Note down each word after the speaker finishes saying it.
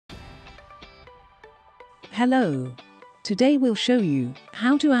Hello! Today we'll show you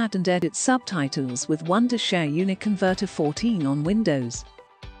how to add and edit subtitles with Wondershare UniConverter 14 on Windows.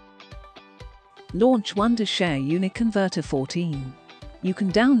 Launch Wondershare UniConverter 14. You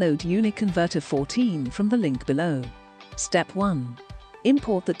can download UniConverter 14 from the link below. Step 1.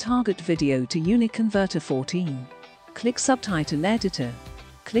 Import the target video to UniConverter 14. Click Subtitle Editor,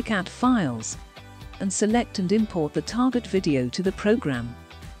 click Add Files, and select and import the target video to the program.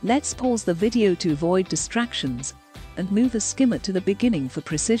 Let's pause the video to avoid distractions and move the skimmer to the beginning for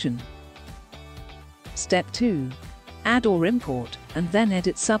precision. Step 2. Add or import and then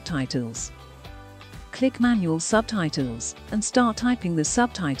edit subtitles. Click Manual Subtitles and start typing the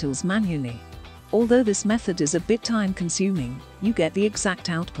subtitles manually. Although this method is a bit time-consuming, you get the exact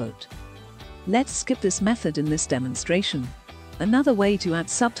output. Let's skip this method in this demonstration. Another way to add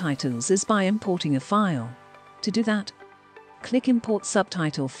subtitles is by importing a file. To do that, click Import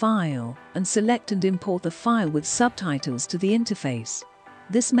Subtitle File and select and import the file with subtitles to the interface.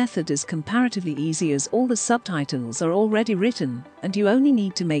 This method is comparatively easy as all the subtitles are already written and you only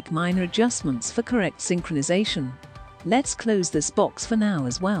need to make minor adjustments for correct synchronization. Let's close this box for now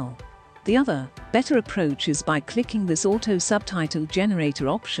as well. The other, better approach is by clicking this Auto Subtitle Generator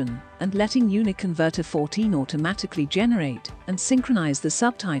option and letting UniConverter 14 automatically generate and synchronize the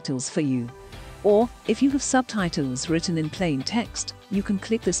subtitles for you. Or, if you have subtitles written in plain text, you can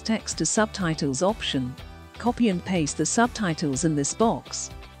click this Text to Subtitles option, copy and paste the subtitles in this box,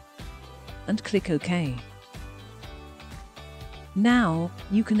 and click OK. Now,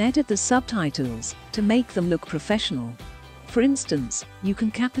 you can edit the subtitles to make them look professional. For instance, you can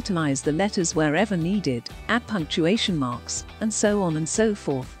capitalize the letters wherever needed, add punctuation marks, and so on and so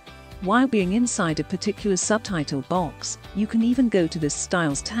forth. While being inside a particular subtitle box, you can even go to this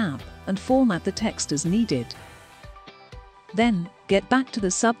Styles tab and format the text as needed. Then, get back to the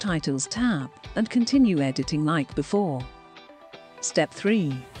Subtitles tab and continue editing like before. Step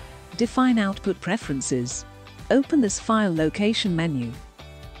 3. Define output preferences. Open this File Location menu.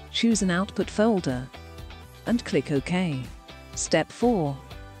 Choose an output folder and click OK. Step 4.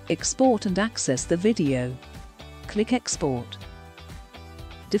 Export and access the video. Click Export.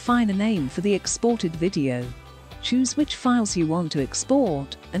 Define a name for the exported video. Choose which files you want to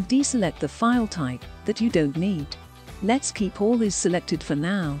export and deselect the file type that you don't need. Let's keep all these selected for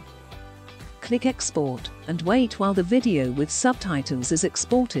now. Click Export and wait while the video with subtitles is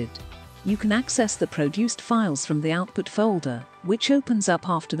exported. You can access the produced files from the output folder, which opens up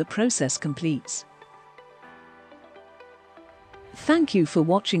after the process completes. Thank you for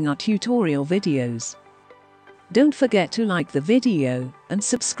watching our tutorial videos. Don't forget to like the video and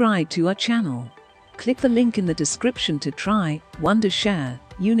subscribe to our channel. Click the link in the description to try Wondershare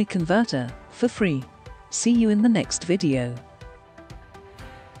UniConverter for free. See you in the next video.